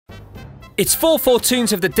It's 4-4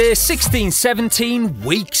 tunes of the day, 16-17,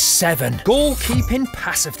 week 7. Goalkeeping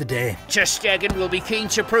pass of the day. Ter Stegen will be keen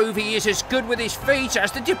to prove he is as good with his feet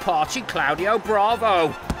as the departing Claudio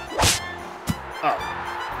Bravo. Oh.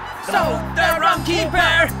 Sold the wrong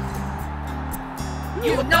keeper!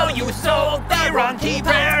 You know you sold the wrong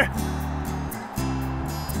keeper!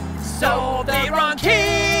 Sold the wrong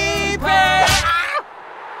keeper!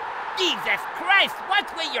 Jesus Christ,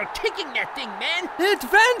 what way you're kicking that thing, man? It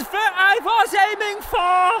went where I was aiming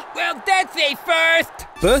for! Well, that's a first!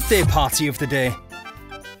 Birthday party of the day.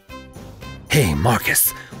 Hey,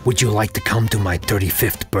 Marcus, would you like to come to my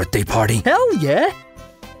 35th birthday party? Hell yeah!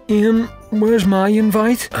 Where's my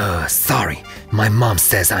invite? Sorry. My mom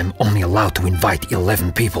says I'm only allowed to invite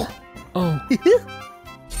 11 people. Oh.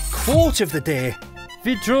 Quote of the day.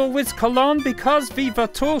 We drew with Cologne because we were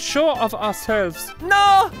too sure of ourselves.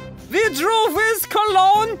 No! We drew with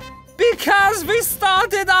Cologne because we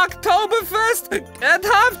started Oktoberfest at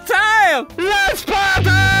half time! Let's party!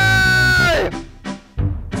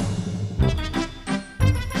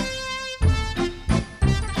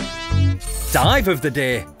 Dive of the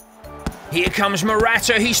day. Here comes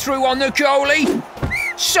Morata, he's through on the goalie.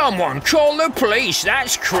 Someone call the police,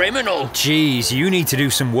 that's criminal. Jeez, you need to do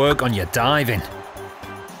some work on your diving.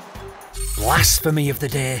 Blasphemy of the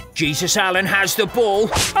day. Jesus Allen has the ball.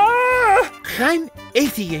 I'm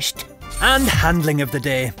atheist. And handling of the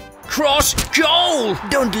day. Cross goal!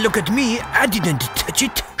 Don't look at me, I didn't touch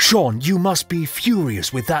it. Sean, you must be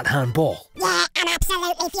furious with that handball. Yeah, I'm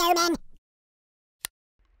absolutely fuming.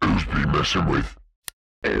 Who's been messing with?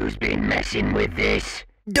 Who's been messing with this?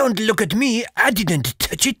 Don't look at me, I didn't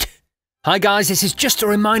touch it. Hi guys, this is just a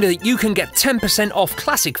reminder that you can get 10% off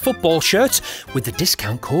classic football shirts with the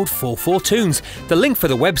discount code 44tunes. The link for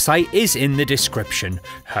the website is in the description.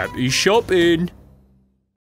 Happy shopping!